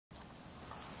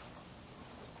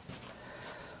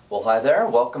Well, hi there.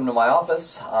 Welcome to my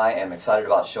office. I am excited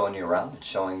about showing you around and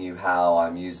showing you how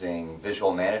I'm using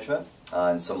visual management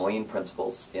and some lean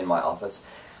principles in my office.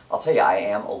 I'll tell you, I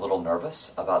am a little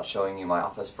nervous about showing you my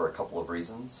office for a couple of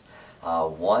reasons.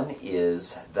 One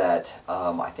is that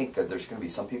I think that there's going to be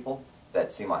some people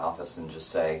that see my office and just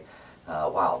say,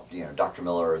 wow, Dr.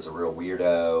 Miller is a real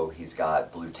weirdo. He's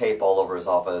got blue tape all over his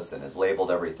office and has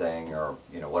labeled everything, or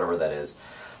whatever that is.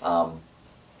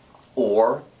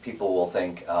 Or people will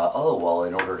think, oh, well,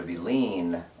 in order to be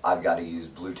lean, I've got to use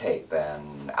blue tape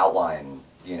and outline,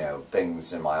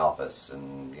 things in my office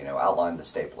and, outline the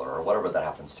stapler or whatever that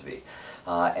happens to be.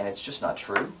 And it's just not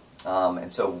true. And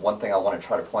so one thing I want to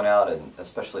try to point out, and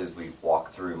especially as we walk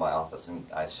through my office and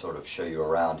I sort of show you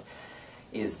around,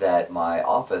 is that my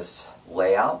office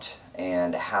layout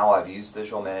and how I've used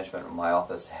visual management in my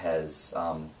office has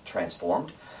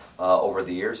transformed over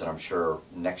the years, and I'm sure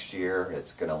next year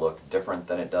it's going to look different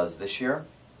than it does this year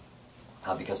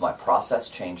because my process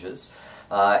changes.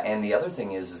 And the other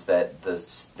thing is that the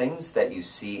things that you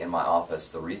see in my office,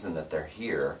 the reason that they're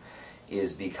here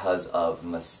is because of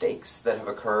mistakes that have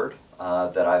occurred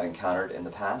that I've encountered in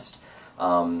the past,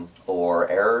 or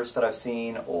errors that I've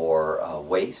seen, or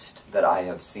waste that I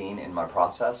have seen in my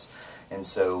process. And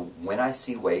so when I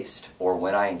see waste or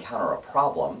when I encounter a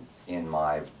problem in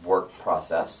my work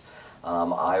process,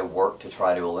 I work to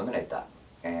try to eliminate that.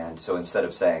 And so instead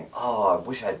of saying, oh, I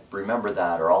wish I'd remembered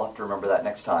that, or I'll have to remember that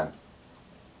next time,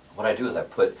 what I do is I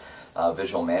put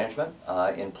visual management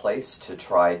in place to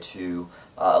try to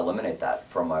eliminate that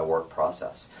from my work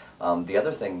process. The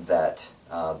other thing that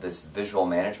this visual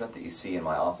management that you see in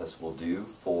my office will do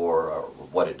for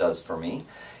what it does for me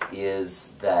is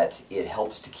that it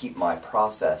helps to keep my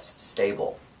process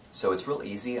stable. So it's real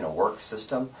easy in a work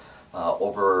system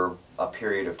over a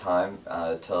period of time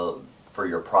for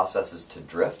your processes to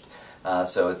drift.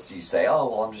 So you say, oh,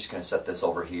 well, I'm just going to set this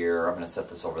over here, I'm going to set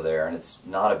this over there, and it's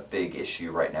not a big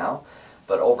issue right now.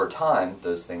 But over time,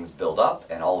 those things build up,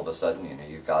 and all of a sudden,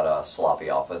 you've got a sloppy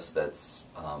office that's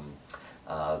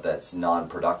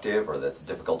non-productive or that's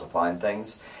difficult to find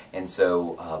things. And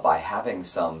so by having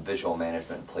some visual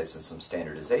management in place and some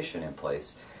standardization in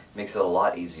place, it makes it a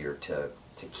lot easier to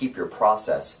keep your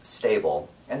process stable.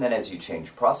 And then as you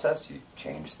change process, you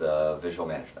change the visual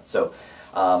management. So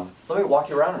let me walk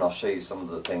you around and I'll show you some of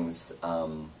the things that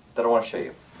I want to show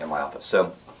you in my office.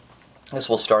 So I guess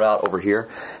we'll start out over here,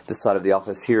 this side of the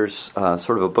office. Here's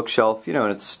sort of a bookshelf,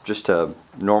 and it's just a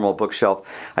normal bookshelf.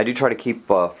 I do try to keep,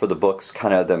 for the books,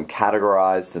 kind of them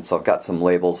categorized, and so I've got some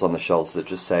labels on the shelves that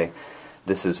just say,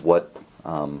 this is what,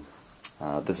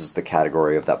 this is the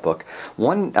category of that book.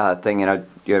 One thing, and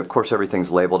of course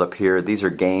everything's labeled up here, these are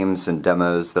games and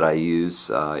demos that I use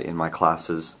in my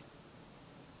classes.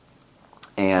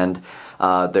 And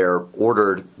they're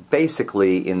ordered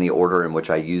basically in the order in which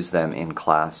I use them in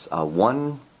class.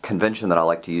 One convention that I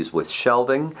like to use with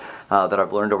shelving that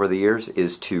I've learned over the years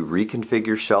is to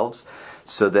reconfigure shelves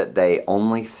so that they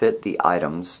only fit the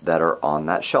items that are on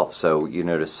that shelf. So you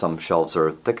notice some shelves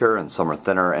are thicker and some are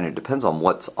thinner, and it depends on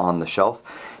what's on the shelf.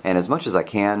 And as much as I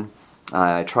can,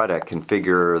 I try to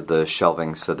configure the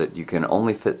shelving so that you can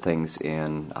only fit things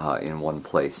in one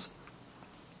place.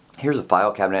 Here's a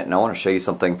file cabinet, and I want to show you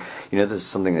something. This is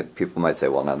something that people might say,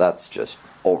 well, now that's just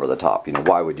over the top.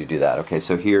 Why would you do that? Okay,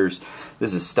 so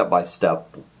this is step by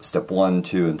step, step 1,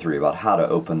 2, and 3 about how to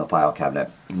open the file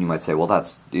cabinet. And you might say, well,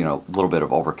 that's a little bit of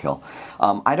overkill.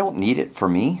 I don't need it for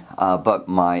me, but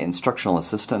my instructional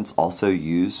assistants also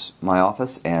use my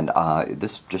office, and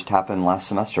this just happened last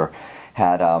semester.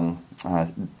 Had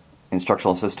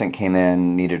instructional assistant came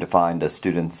in, needed to find a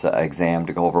student's exam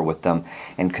to go over with them,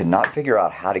 and could not figure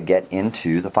out how to get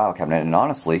into the file cabinet. And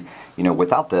honestly,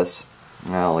 without this,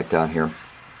 like down here,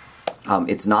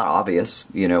 it's not obvious,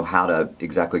 how to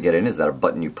exactly get in. Is that a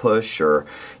button you push, or,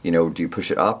 do you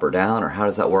push it up or down, or how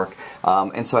does that work?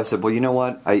 And so I said, well, you know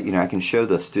what, I can show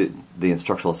the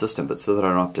instructional assistant, but so that I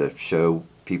don't have to show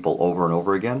people over and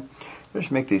over again, I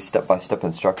just make these step-by-step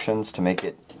instructions to make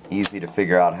it easy to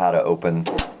figure out how to open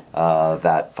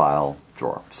that file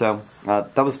drawer. So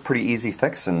that was a pretty easy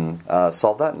fix, and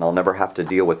solved that, and I'll never have to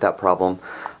deal with that problem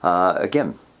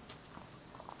again.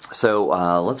 So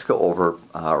let's go over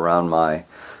around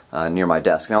near my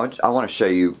desk. Now I want to show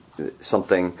you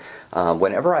something.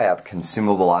 Whenever I have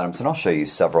consumable items, and I'll show you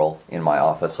several in my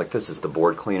office, like this is the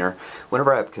board cleaner.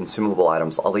 Whenever I have consumable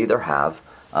items, I'll either have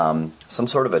some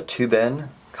sort of a two-bin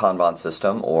Kanban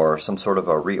system or some sort of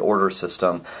a reorder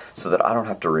system so that I don't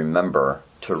have to remember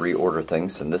to reorder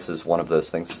things. And this is one of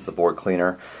those things. This is the board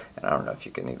cleaner, and I don't know if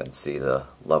you can even see the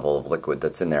level of liquid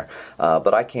that's in there,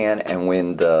 but I can. And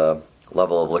when the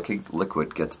level of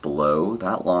liquid gets below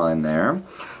that line there,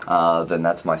 then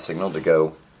that's my signal to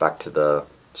go back to the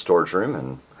storage room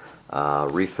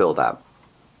and refill that.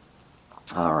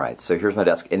 Alright, so here's my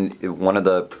desk. And one of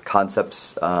the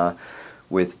concepts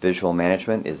with visual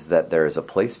management is that there is a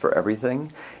place for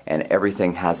everything, and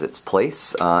everything has its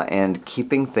place, and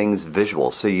keeping things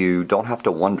visual so you don't have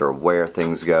to wonder where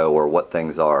things go or what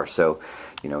things are. So,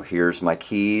 you know, here's my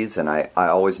keys, and I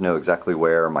always know exactly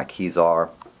where my keys are.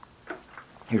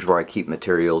 Here's where I keep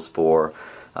materials for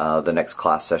the next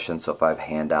class session, so if I have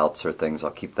handouts or things,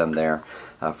 I'll keep them there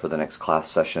for the next class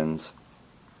sessions.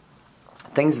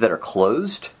 Things that are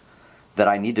closed, that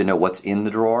I need to know what's in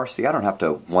the drawer. See, I don't have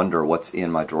to wonder what's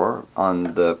in my drawer.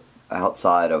 On the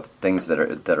outside of things that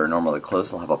are normally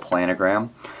closed, I'll have a planogram.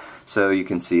 So you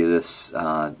can see this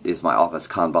is my office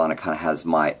Kanban. It kind of has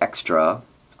my extra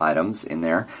items in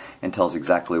there and tells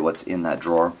exactly what's in that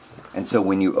drawer. And so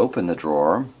when you open the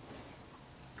drawer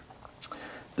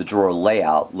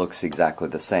layout looks exactly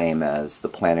the same as the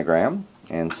planogram.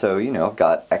 And so, you know, I've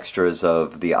got extras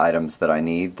of the items that I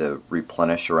need to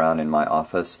replenish around in my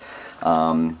office.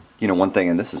 You know, one thing,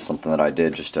 and this is something that I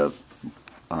did just I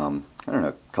don't know,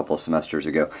 a couple of semesters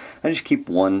ago, I just keep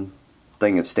one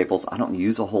thing of staples. I don't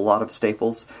use a whole lot of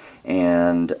staples,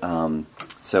 and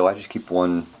so I just keep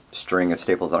one string of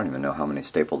staples. I don't even know how many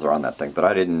staples are on that thing, but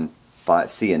I didn't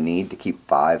see a need to keep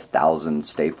 5,000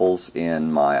 staples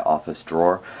in my office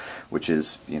drawer, which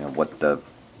is, you know, what the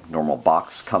normal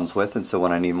box comes with. And so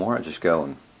when I need more, I just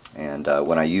go and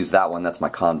when I use that one, that's my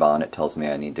Kanban. It tells me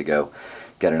I need to go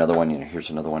get another one. You know, here's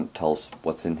another one that tells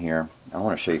what's in here. I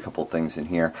want to show you a couple of things in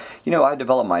here. You know, I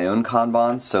developed my own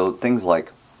Kanban, so things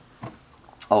like,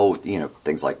 oh, you know,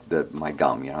 things like my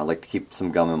gum. You know, I like to keep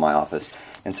some gum in my office,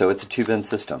 and so it's a 2-bin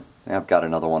system. And I've got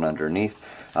another one underneath.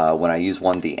 When I use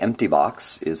one, the empty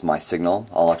box is my signal.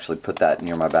 I'll actually put that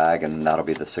near my bag, and that'll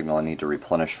be the signal I need to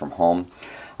replenish from home.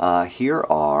 Here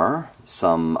are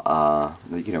some,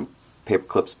 you know, paper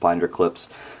clips, binder clips,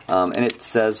 and it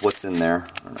says what's in there.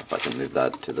 I don't know if I can move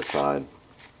that to the side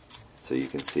so you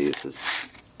can see it says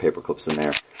paper clips in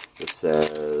there. It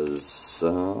says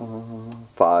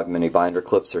 5 mini binder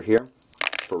clips are here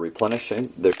for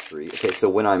replenishing. There's 3. Okay, so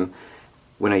when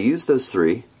I use those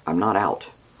 3, I'm not out.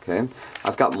 Okay,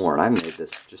 I've got more, and I made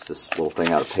just this little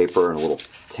thing out of paper and a little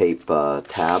tape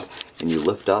tab, and you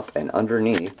lift up, and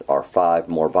underneath are 5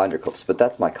 more binder clips. But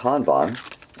that's my Kanban,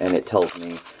 and it tells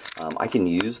me I can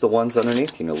use the ones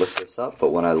underneath, you know, lift this up, but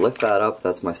when I lift that up,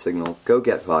 that's my signal, go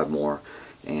get 5 more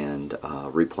and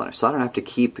replenish. So I don't have to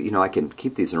keep, you know, I can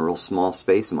keep these in a real small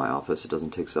space in my office. It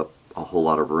doesn't take up a whole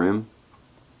lot of room,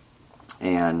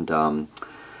 and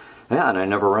yeah, and I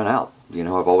never run out. You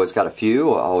know, I've always got a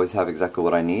few, I always have exactly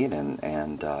what I need,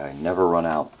 and I never run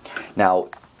out. Now,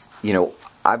 you know,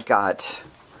 I've got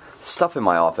stuff in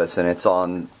my office, and it's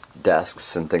on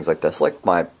desks and things like this, like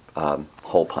my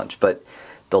hole punch, but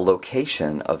the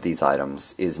location of these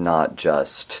items is not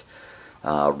just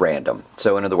random.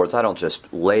 So in other words, I don't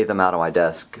just lay them out on my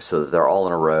desk so that they're all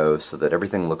in a row, so that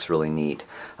everything looks really neat,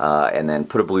 and then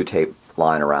put a blue tape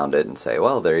line around it and say,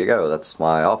 well, there you go, that's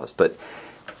my office. But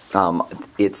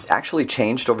it's actually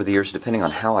changed over the years depending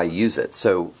on how I use it.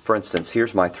 So, for instance,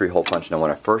 here's my 3-hole punch. Now,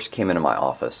 when I first came into my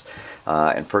office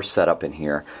and first set up in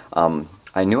here,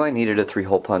 I knew I needed a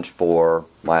 3-hole punch for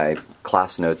my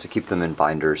class notes to keep them in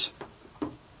binders.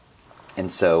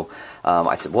 And so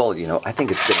I said, well, you know, I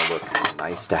think it's going to look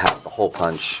nice to have the hole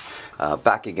punch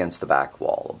back against the back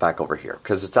wall, back over here,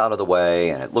 because it's out of the way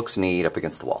and it looks neat up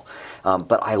against the wall.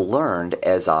 But I learned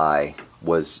as I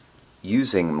was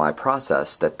using my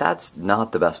process that that's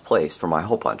not the best place for my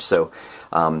hole punch. So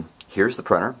here's the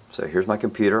printer, so here's my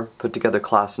computer, put together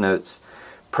class notes,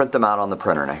 print them out on the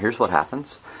printer. Now here's what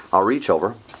happens. I'll reach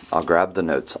over, I'll grab the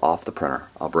notes off the printer,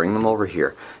 I'll bring them over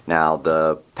here. Now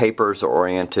the papers are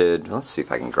oriented, let's see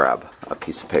if I can grab a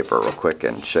piece of paper real quick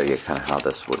and show you kind of how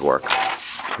this would work.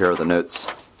 Here are the notes.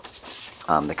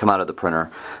 They come out of the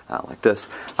printer like this.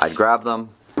 I'd grab them,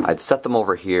 I'd set them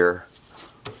over here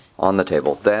on the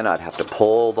table. Then I'd have to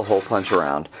pull the hole punch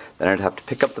around. Then I'd have to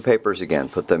pick up the papers again,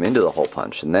 put them into the hole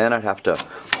punch, and then I'd have to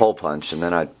hole punch, and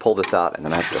then I'd pull this out, and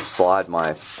then I'd have to slide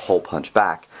my hole punch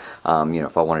back, you know,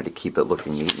 if I wanted to keep it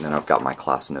looking neat. And then I've got my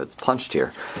class notes punched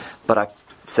here. But I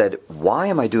said, why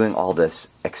am I doing all this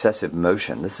excessive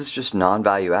motion? This is just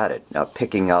non-value added. Now,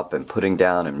 picking up and putting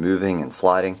down and moving and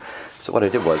sliding. So what I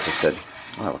did was I said,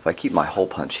 well, if I keep my hole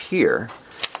punch here,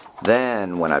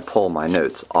 then when I pull my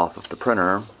notes off of the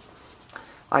printer,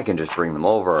 I can just bring them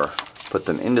over, put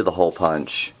them into the hole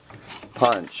punch,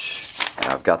 punch, and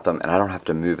I've got them, and I don't have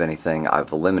to move anything.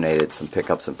 I've eliminated some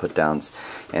pickups and put downs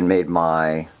and made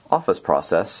my office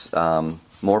process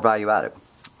more value added.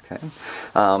 Okay.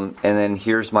 And then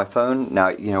here's my phone. Now,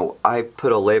 you know, I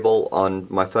put a label on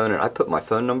my phone, and I put my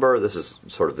phone number. This is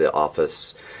sort of the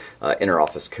office, inner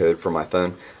office code for my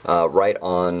phone, right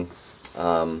in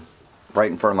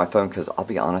front of my phone, because I'll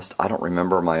be honest, I don't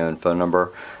remember my own phone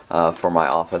number for my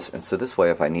office. And so this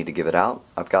way, if I need to give it out,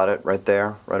 I've got it right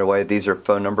there, right away. These are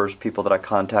phone numbers, people that I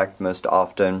contact most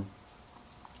often.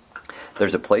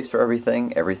 There's a place for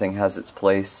everything. Everything has its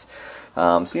place.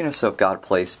 So, you know, so I've got a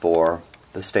place for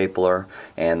the stapler,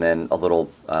 and then a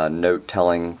little note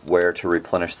telling where to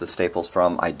replenish the staples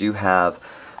from. I do have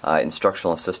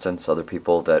instructional assistants, other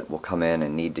people that will come in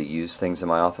and need to use things in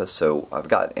my office, so I've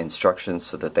got instructions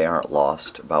so that they aren't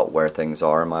lost about where things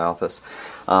are in my office.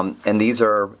 And these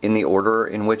are in the order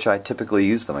in which I typically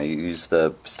use them. I use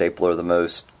the stapler the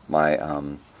most, my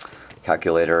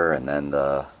calculator, and then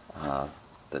the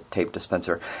tape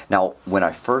dispenser. Now, when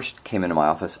I first came into my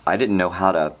office, I didn't know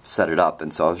how to set it up,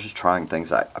 and so I was just trying things.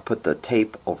 I put the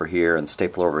tape over here and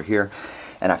stapler over here,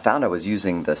 and I found I was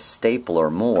using the stapler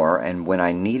more, and when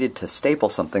I needed to staple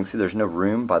something, see there's no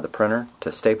room by the printer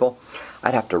to staple,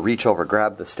 I'd have to reach over,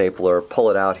 grab the stapler, pull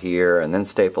it out here, and then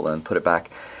staple it and put it back.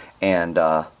 And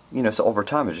you know, so over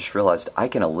time I just realized I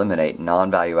can eliminate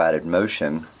non-value added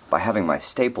motion by having my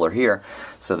stapler here,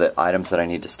 so that items that I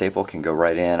need to staple can go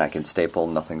right in. I can staple,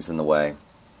 nothing's in the way.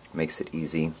 Makes it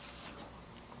easy.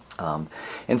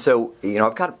 And so, you know,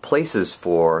 I've got places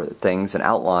for things and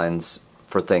outlines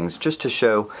for things just to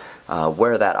show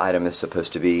where that item is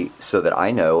supposed to be, so that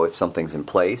I know if something's in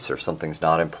place or something's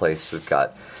not in place. We've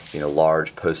got, you know,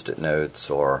 large post-it notes,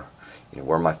 or you know,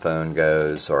 where my phone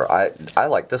goes, or I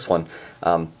like this one.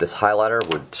 This highlighter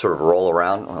would sort of roll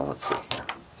around. Well, let's see here.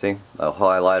 See, a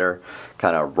highlighter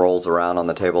kind of rolls around on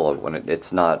the table when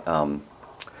it's not,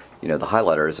 you know, the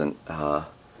highlighter isn't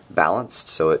balanced,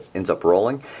 so it ends up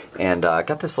rolling. And I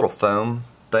got this little foam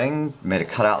thing, made a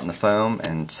cutout in the foam,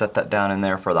 and set that down in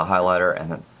there for the highlighter,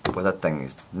 and then well, that thing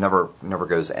never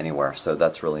goes anywhere, so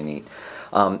that's really neat.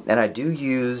 And I do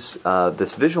use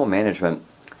this visual management,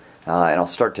 and I'll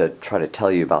start to try to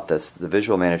tell you about this. The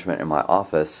visual management in my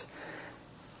office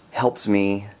helps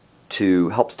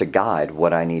to guide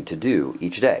what I need to do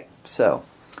each day. So,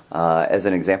 as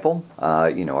an example,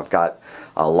 you know, I've got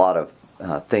a lot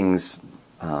of things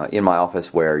in my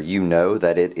office where you know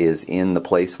that it is in the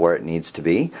place where it needs to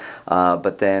be,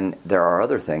 but then there are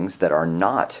other things that are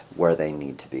not where they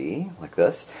need to be, like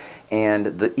this.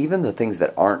 And even the things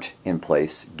that aren't in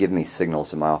place give me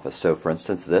signals in my office. So, for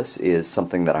instance, this is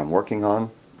something that I'm working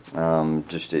on, trying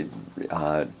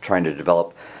to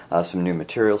develop some new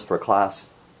materials for a class.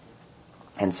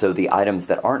 And so the items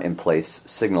that aren't in place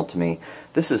signal to me,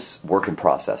 this is work in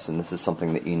process, and this is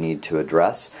something that you need to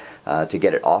address to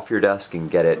get it off your desk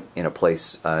and get it in a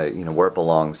place you know, where it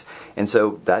belongs. And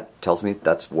so that tells me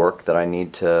that's work that I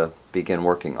need to begin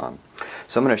working on.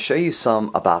 So I'm going to show you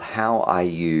some about how I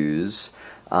use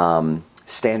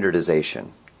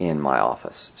standardization in my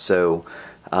office. So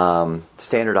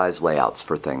standardized layouts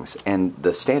for things, and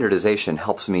the standardization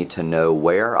helps me to know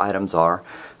where items are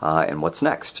and what's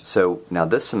next. So now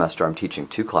this semester I'm teaching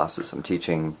two classes. I'm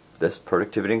teaching this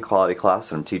productivity and quality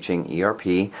class, and I'm teaching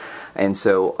ERP, and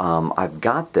so I've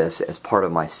got this as part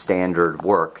of my standard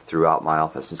work throughout my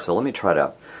office. And so let me try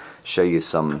to show you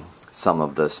some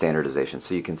of the standardization.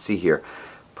 So you can see here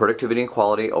productivity and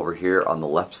quality over here on the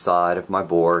left side of my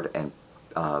board, and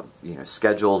you know,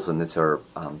 schedules, and these are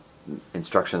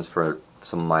instructions for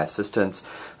some of my assistants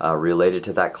related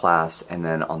to that class. And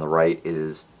then on the right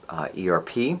is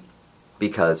ERP,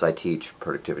 because I teach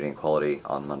productivity and quality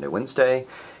on Monday, Wednesday,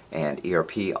 and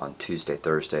ERP on Tuesday,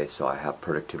 Thursday, so I have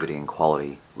productivity and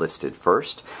quality listed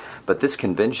first. But this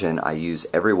convention I use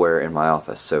everywhere in my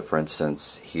office. So for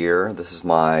instance, here, this is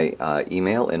my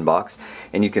email inbox,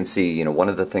 and you can see, you know, one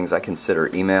of the things I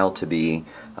consider email to be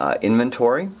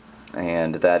inventory,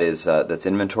 and that's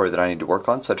inventory that I need to work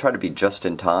on. So I try to be just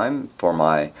in time for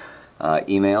my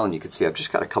email, and you can see I've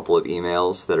just got a couple of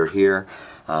emails that are here,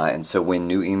 and so when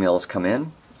new emails come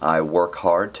in, I work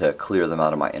hard to clear them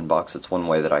out of my inbox. It's one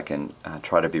way that I can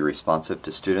try to be responsive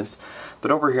to students. But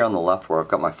over here on the left, where I've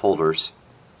got my folders,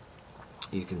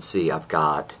 you can see I've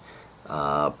got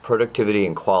productivity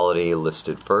and quality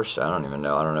listed first. I don't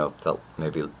know if that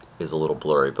maybe is a little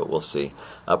blurry, but we'll see.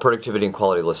 Productivity and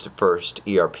quality listed first,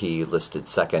 ERP listed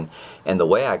second, and the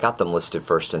way I got them listed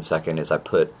first and second is I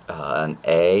put an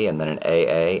A and then an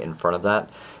AA in front of that,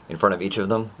 in front of each of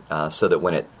them, so that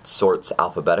when it sorts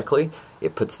alphabetically,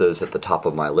 it puts those at the top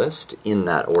of my list in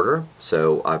that order.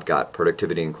 So I've got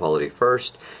productivity and quality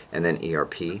first, and then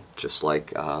ERP, just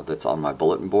like that's on my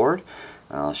bulletin board.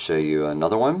 I'll show you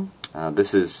another one.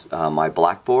 This is my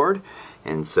blackboard,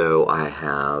 and so I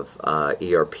have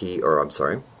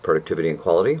productivity and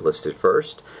quality listed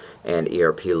first, and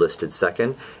ERP listed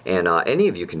second. And any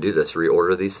of you can do this,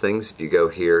 reorder these things. If you go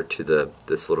here to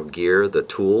this little gear, the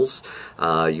tools,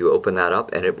 you open that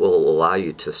up and it will allow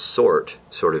you to sort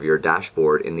sort of your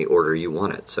dashboard in the order you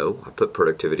want it. So I put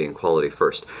productivity and quality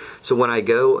first. So when I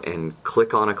go and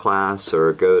click on a class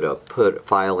or go to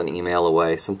file an email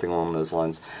away, something along those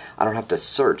lines, I don't have to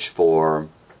search for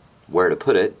where to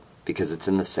put it because it's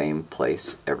in the same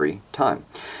place every time.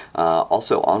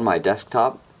 Also on my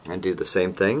desktop, I do the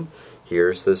same thing.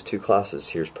 Here's those two classes.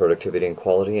 Here's productivity and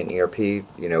quality and ERP.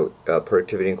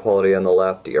 Productivity and quality on the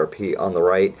left, ERP on the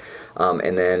right,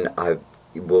 and then I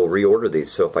will reorder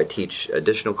these. So if I teach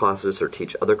additional classes or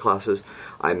teach other classes,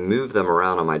 I move them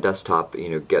around on my desktop.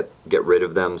 Get rid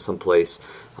of them someplace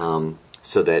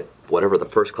so that whatever the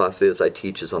first class is I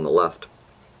teach is on the left.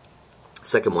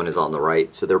 Second one is on the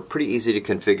right. So they're pretty easy to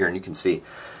configure, and you can see.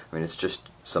 It's just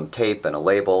some tape and a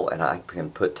label, and I can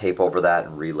put tape over that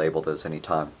and relabel those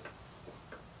anytime.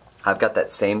 I've got that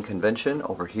same convention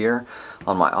over here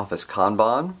on my Office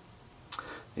Kanban.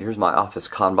 Here's my Office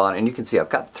Kanban, and you can see I've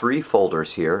got 3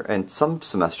 folders here, and some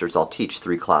semesters I'll teach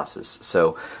 3 classes.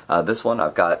 So this one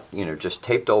I've got just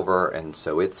taped over, and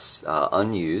so it's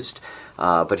unused.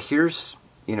 But here's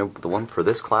the one for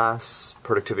this class,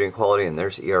 productivity and quality, and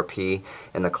there's ERP,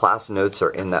 and the class notes are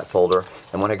in that folder.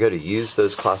 And when I go to use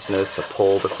those class notes, I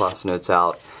pull the class notes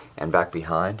out, and back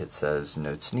behind it says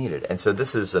notes needed. And so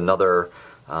this is another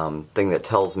thing that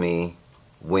tells me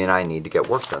when I need to get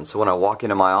work done. So when I walk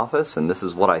into my office and this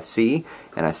is what I see,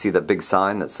 and I see the big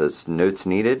sign that says notes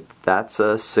needed, that's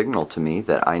a signal to me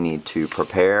that I need to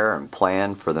prepare and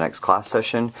plan for the next class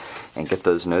session and get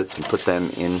those notes and put them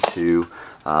into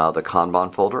the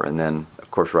Kanban folder. And then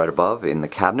of course right above in the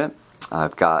cabinet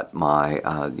I've got my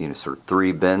sort of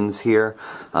 3 bins here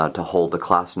to hold the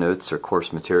class notes or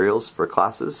course materials for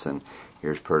classes. And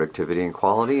here's productivity and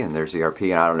quality, and there's ERP.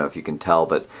 And I don't know if you can tell,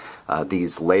 but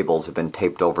these labels have been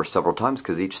taped over several times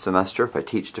because each semester, if I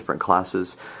teach different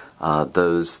classes,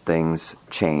 those things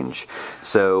change.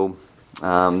 So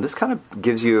this kind of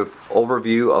gives you an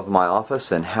overview of my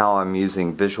office and how I'm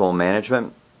using visual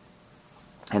management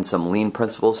and some lean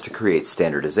principles to create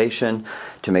standardization,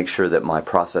 to make sure that my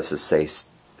processes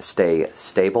stay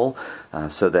stable,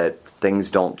 so that things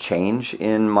don't change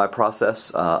in my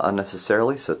process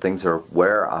unnecessarily. So things are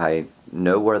where I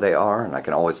know where they are and I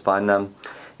can always find them,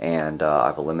 and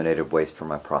I've eliminated waste from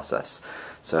my process.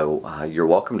 So you're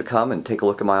welcome to come and take a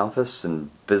look at my office and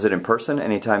visit in person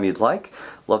anytime you'd like.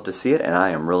 Love to see it, and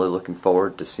I am really looking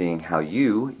forward to seeing how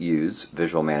you use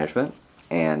visual management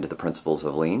and the principles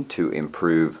of lean to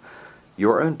improve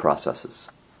your own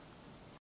processes.